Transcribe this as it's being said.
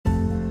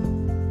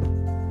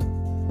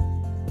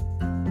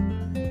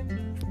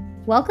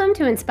Welcome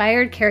to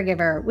Inspired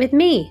Caregiver with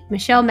me,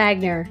 Michelle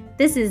Magner.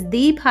 This is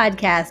the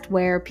podcast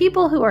where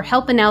people who are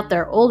helping out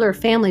their older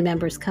family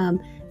members come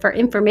for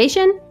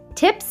information,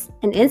 tips,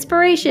 and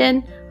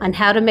inspiration on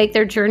how to make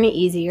their journey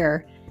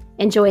easier.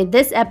 Enjoy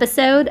this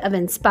episode of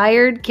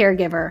Inspired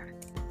Caregiver.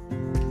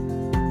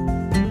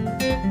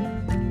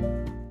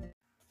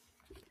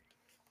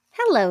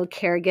 Hello,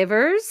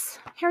 caregivers.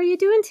 How are you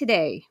doing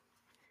today?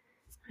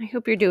 I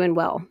hope you're doing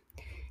well.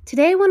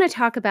 Today I want to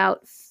talk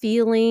about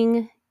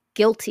feeling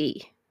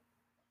guilty.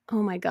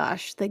 Oh my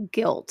gosh, the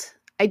guilt.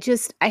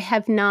 I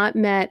have not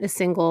met a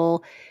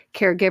single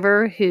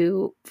caregiver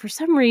who, for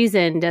some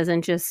reason,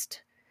 doesn't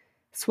just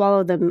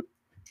swallow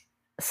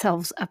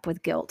themselves up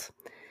with guilt.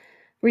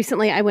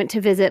 Recently, I went to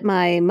visit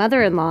my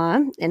mother-in-law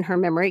in her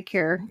memory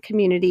care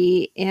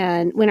community,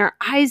 and when our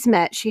eyes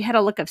met, she had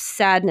a look of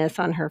sadness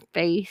on her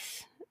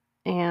face.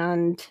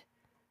 And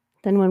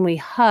then when we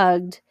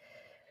hugged,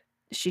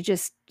 she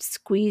just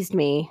squeezed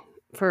me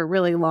for a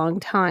really long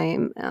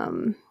time.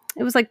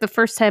 It was like the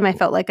first time I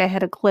felt like I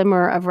had a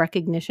glimmer of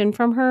recognition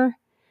from her.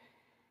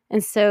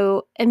 And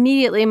so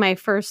immediately my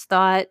first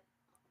thought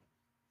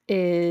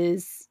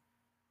is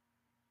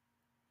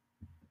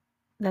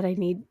that I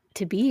need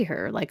to be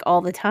her like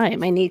all the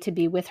time. I need to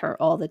be with her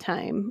all the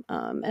time.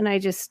 And I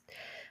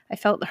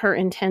felt her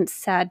intense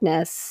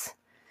sadness.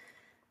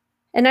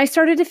 And I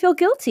started to feel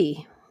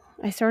guilty.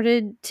 I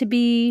started to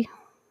be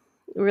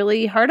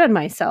really hard on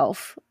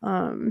myself.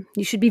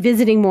 You should be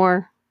visiting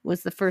more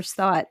was the first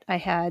thought I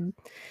had.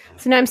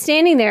 So now I'm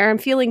standing there, I'm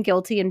feeling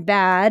guilty and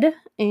bad,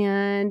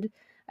 and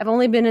I've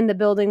only been in the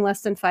building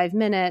less than 5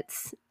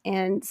 minutes.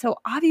 And so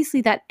obviously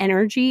that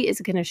energy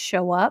is going to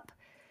show up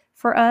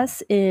for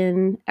us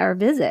in our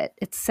visit.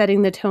 It's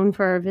setting the tone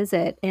for our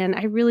visit. And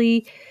I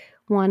really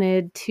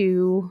wanted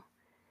to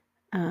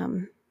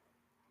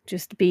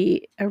just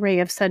be a ray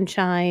of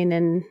sunshine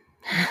and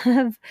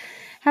have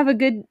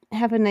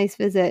a nice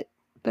visit.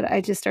 But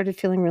I just started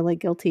feeling really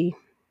guilty.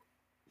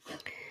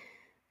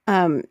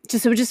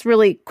 Just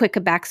really quick,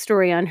 a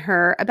backstory on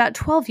her. About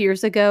 12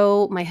 years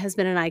ago, my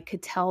husband and I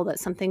could tell that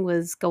something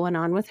was going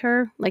on with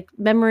her. Like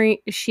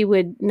memory, she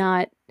would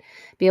not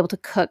be able to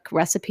cook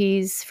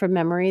recipes from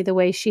memory the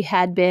way she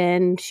had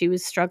been. She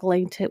was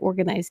struggling to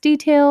organize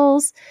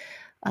details.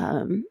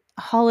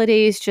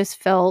 Holidays just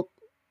felt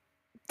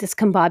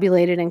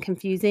discombobulated and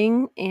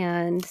confusing.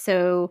 And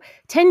so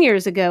 10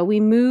 years ago, we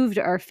moved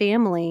our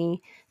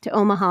family to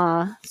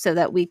Omaha so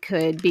that we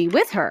could be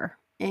with her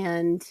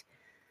and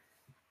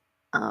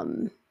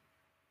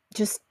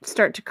just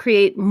start to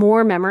create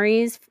more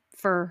memories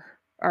for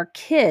our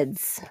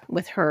kids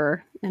with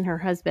her and her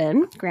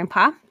husband,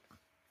 Grandpa.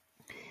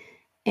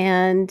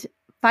 And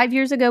 5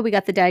 years ago, we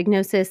got the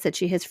diagnosis that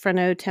she has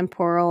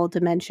frontotemporal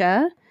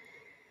dementia.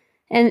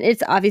 And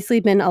it's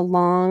obviously been a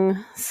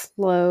long,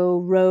 slow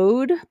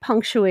road,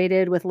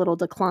 punctuated with little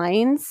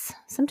declines,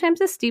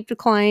 sometimes a steep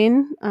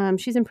decline.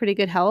 She's in pretty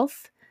good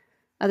health,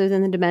 other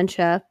than the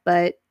dementia.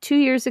 But 2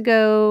 years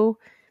ago,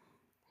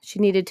 she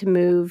needed to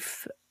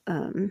move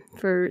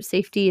for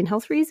safety and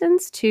health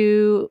reasons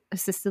to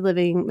assisted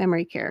living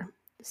memory care.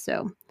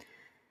 So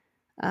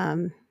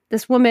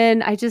this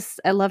woman, I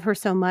love her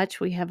so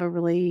much. We had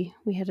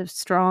a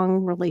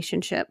strong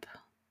relationship.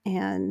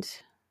 And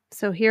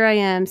so here I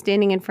am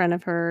standing in front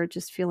of her,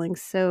 just feeling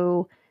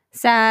so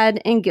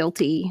sad and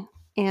guilty.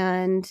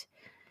 And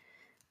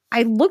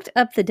I looked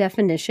up the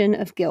definition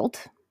of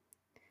guilt.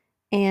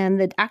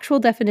 And the actual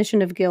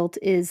definition of guilt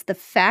is the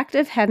fact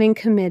of having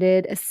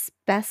committed a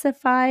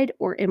specified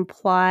or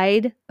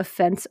implied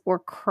offense or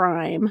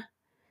crime.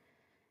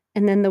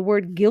 And then the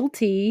word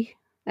guilty,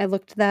 I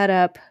looked that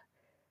up,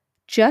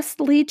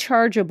 justly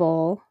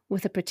chargeable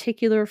with a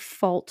particular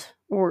fault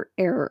or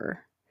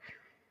error.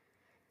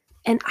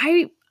 And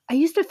I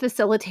used to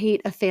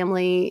facilitate a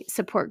family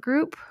support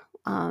group.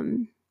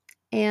 And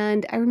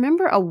I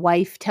remember a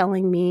wife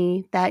telling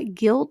me that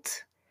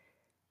guilt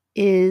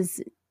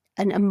is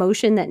an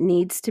emotion that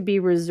needs to be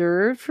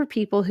reserved for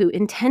people who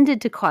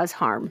intended to cause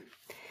harm.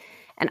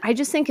 And I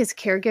just think as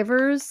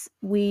caregivers,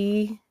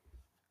 we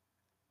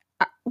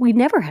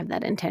never have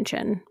that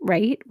intention,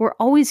 right? We're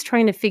always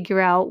trying to figure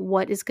out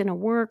what is going to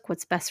work,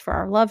 what's best for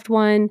our loved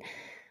one,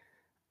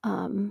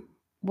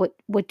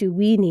 what do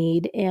we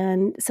need?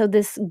 And so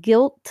this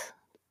guilt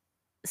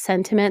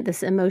sentiment,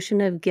 this emotion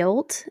of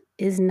guilt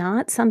is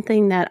not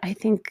something that I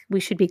think we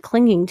should be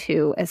clinging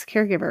to as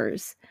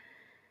caregivers.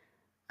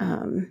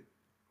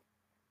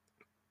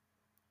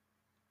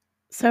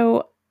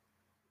 So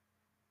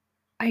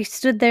I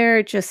stood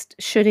there just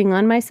shooting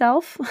on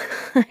myself.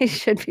 I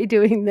should be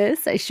doing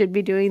this. I should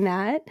be doing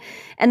that.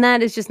 And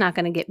that is just not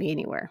going to get me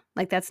anywhere.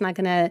 Like that's not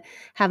going to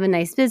have a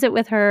nice visit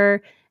with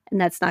her. And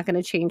that's not going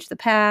to change the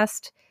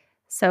past.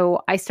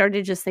 So I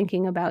started just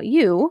thinking about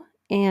you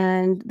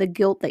and the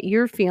guilt that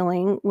you're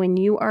feeling when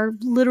you are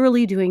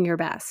literally doing your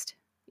best.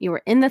 You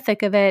are in the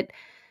thick of it.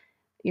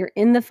 You're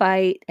in the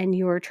fight and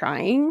you are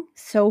trying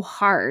so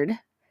hard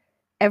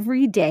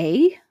every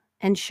day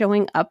and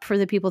showing up for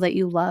the people that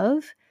you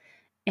love.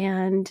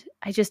 And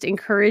I just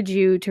encourage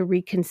you to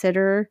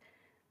reconsider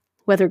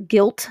whether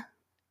guilt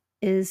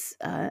is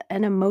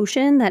an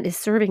emotion that is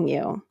serving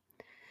you.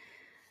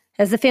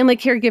 As the family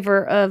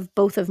caregiver of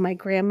both of my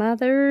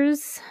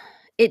grandmothers,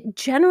 it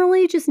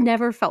generally just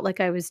never felt like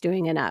I was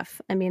doing enough.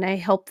 I mean, I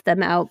helped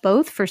them out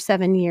both for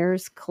 7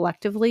 years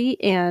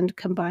collectively and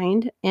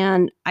combined,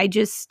 and I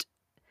just,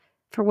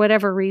 for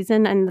whatever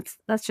reason, and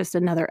that's just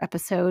another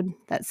episode,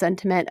 that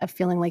sentiment of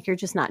feeling like you're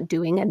just not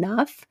doing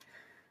enough.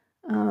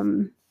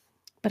 Um,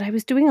 but I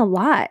was doing a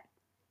lot.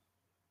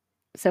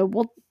 So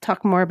we'll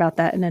talk more about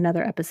that in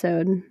another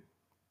episode.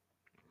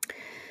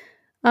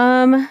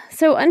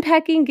 So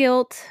unpacking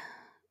guilt,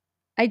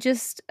 I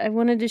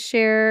wanted to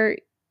share,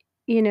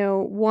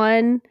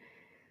 one,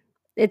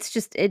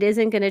 it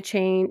isn't going to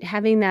change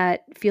having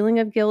that feeling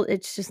of guilt.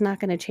 It's just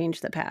not going to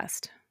change the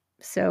past.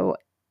 So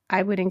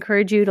I would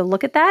encourage you to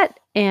look at that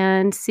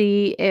and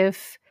see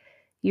if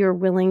you're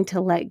willing to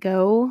let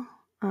go.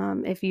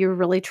 If you're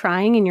really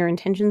trying and your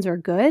intentions are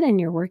good and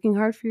you're working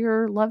hard for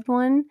your loved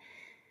one,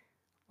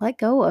 let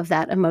go of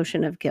that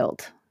emotion of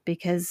guilt,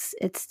 because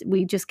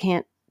we just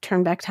can't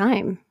turn back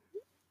time.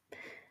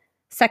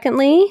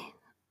 Secondly,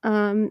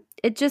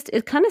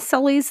 it kind of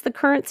sullies the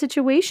current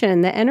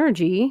situation, the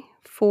energy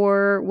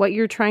for what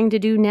you're trying to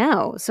do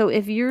now. So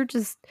if you're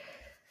just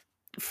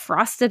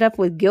frosted up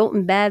with guilt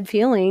and bad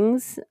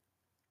feelings,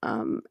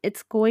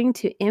 it's going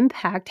to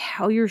impact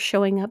how you're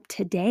showing up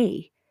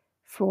today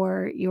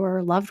for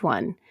your loved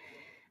one.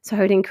 So I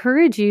would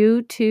encourage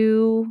you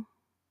to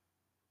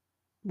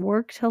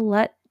work to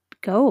let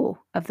go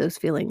of those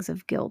feelings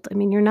of guilt. I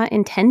mean, you're not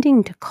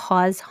intending to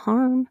cause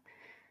harm.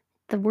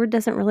 The word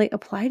doesn't really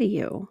apply to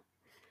you.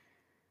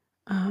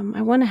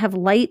 I want to have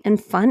light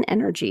and fun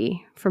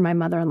energy for my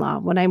mother-in-law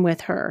when I'm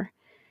with her.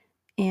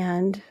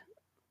 And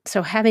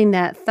so having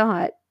that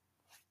thought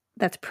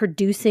that's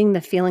producing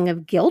the feeling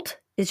of guilt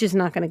is just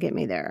not going to get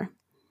me there.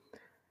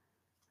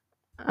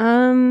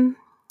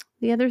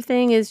 The other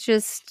thing is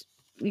just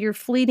your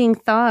fleeting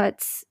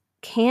thoughts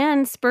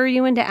can spur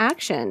you into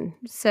action.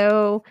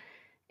 So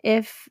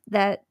if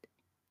that,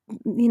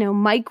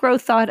 micro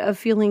thought of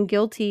feeling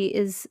guilty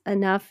is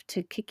enough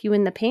to kick you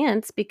in the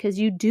pants because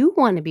you do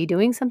want to be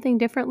doing something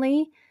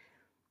differently,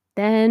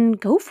 then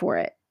go for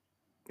it.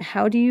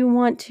 What do you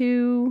want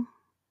to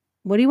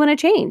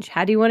change?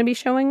 How do you want to be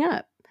showing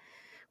up?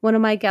 One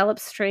of my Gallup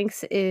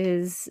strengths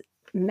is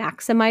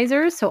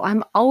maximizer. So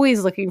I'm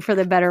always looking for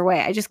the better way.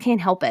 I just can't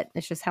help it.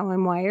 It's just how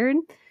I'm wired.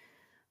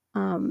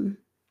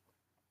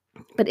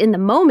 But in the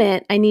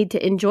moment, I need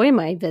to enjoy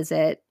my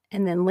visit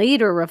and then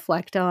later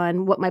reflect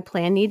on what my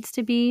plan needs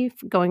to be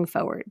going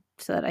forward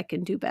so that I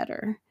can do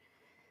better.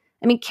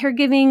 I mean,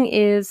 caregiving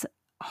is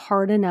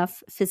hard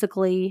enough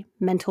physically,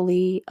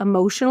 mentally,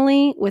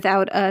 emotionally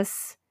without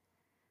us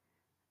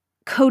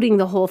coating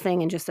the whole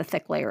thing in just a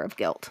thick layer of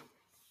guilt.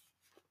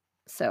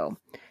 So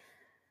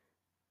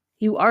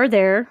you are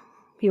there.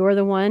 You are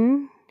the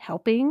one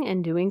helping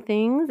and doing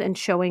things and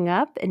showing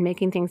up and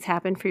making things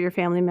happen for your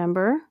family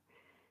member.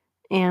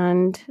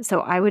 And so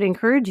I would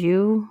encourage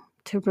you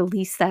to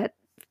release that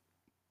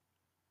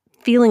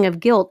feeling of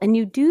guilt. And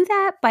you do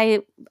that by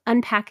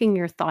unpacking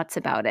your thoughts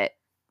about it.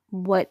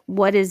 What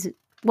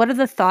are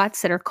the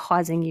thoughts that are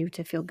causing you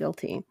to feel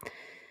guilty?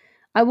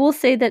 I will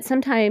say that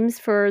sometimes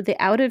for the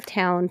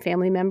out-of-town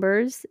family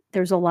members,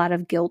 there's a lot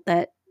of guilt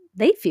that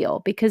they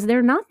feel because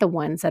they're not the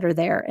ones that are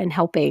there and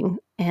helping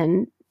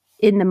and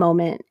in the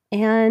moment.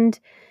 And,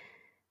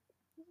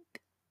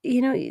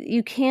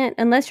 you can't,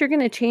 unless you're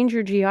going to change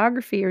your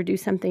geography or do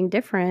something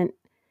different,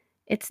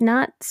 it's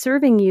not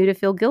serving you to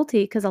feel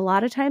guilty, because a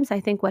lot of times I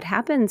think what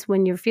happens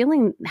when you're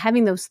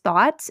having those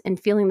thoughts and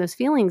feeling those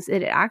feelings,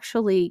 it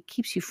actually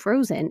keeps you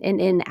frozen and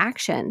in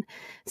action.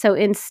 So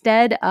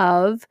instead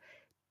of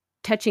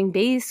touching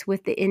base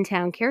with the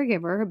in-town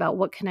caregiver about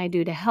what can I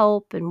do to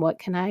help and what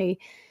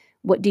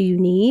do you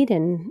need,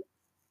 and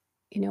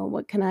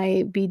what can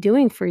I be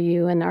doing for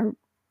you and our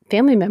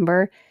family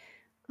member,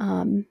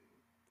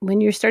 when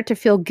you start to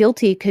feel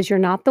guilty because you're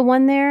not the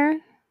one there,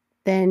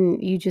 then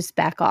you just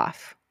back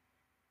off.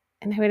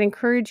 And I would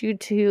encourage you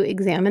to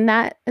examine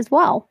that as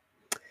well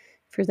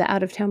if you're the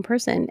out-of-town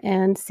person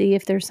and see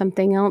if there's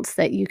something else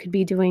that you could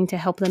be doing to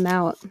help them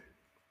out.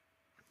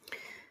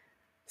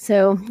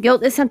 So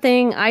guilt is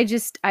something I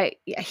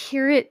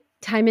hear it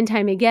time and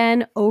time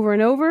again, over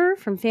and over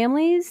from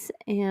families.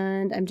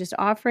 And I'm just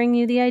offering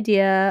you the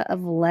idea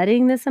of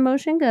letting this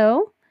emotion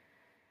go.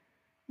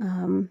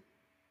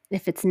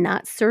 If it's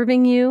not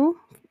serving you,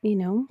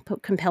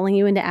 compelling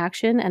you into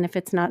action, and if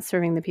it's not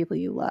serving the people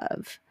you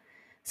love.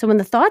 So when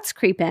the thoughts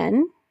creep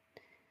in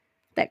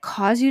that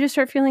cause you to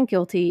start feeling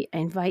guilty, I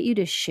invite you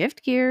to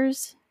shift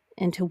gears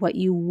into what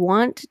you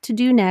want to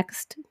do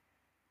next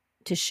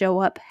to show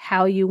up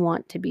how you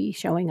want to be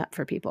showing up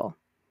for people.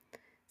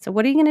 So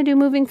what are you going to do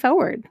moving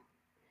forward?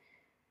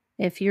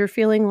 If you're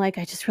feeling like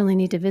I just really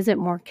need to visit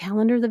more,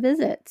 calendar the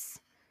visits.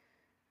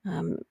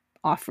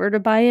 Offer to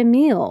buy a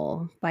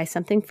meal, buy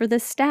something for the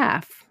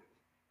staff,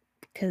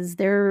 because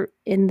they're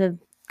in the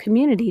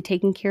community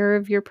taking care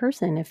of your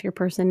person if your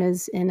person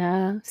is in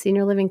a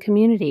senior living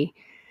community.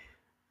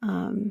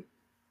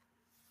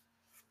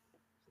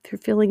 If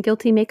you're feeling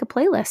guilty, make a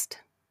playlist.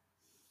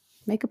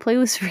 Make a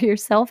playlist for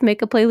yourself.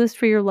 Make a playlist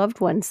for your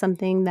loved ones,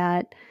 something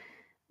that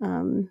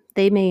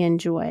they may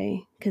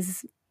enjoy,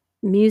 because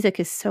music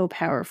is so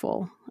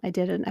powerful. I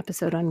did an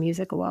episode on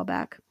music a while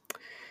back.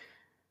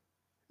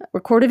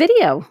 Record a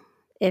video.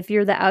 If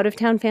you're the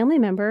out-of-town family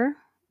member,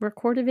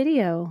 record a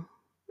video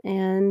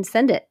and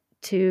send it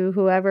to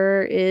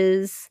whoever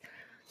is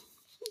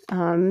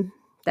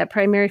that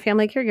primary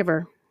family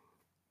caregiver.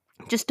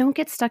 Just don't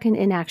get stuck in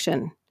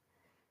inaction,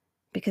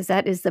 because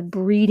that is the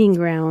breeding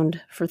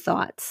ground for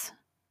thoughts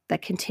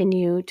that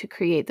continue to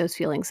create those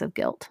feelings of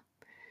guilt.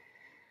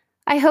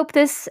 I hope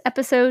this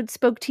episode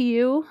spoke to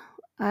you.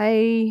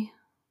 I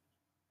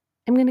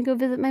am going to go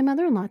visit my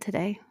mother-in-law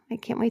today. I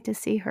can't wait to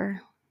see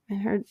her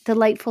and her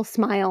delightful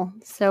smile.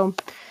 So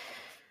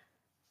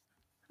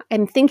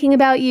I'm thinking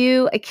about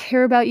you. I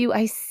care about you.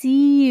 I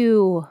see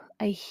you.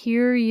 I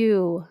hear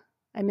you.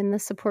 I'm in the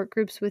support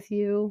groups with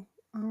you.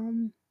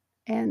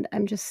 And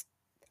I'm just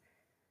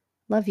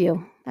love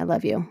you. I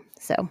love you.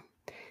 So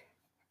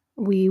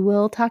we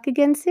will talk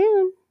again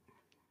soon.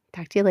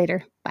 Talk to you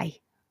later. Bye.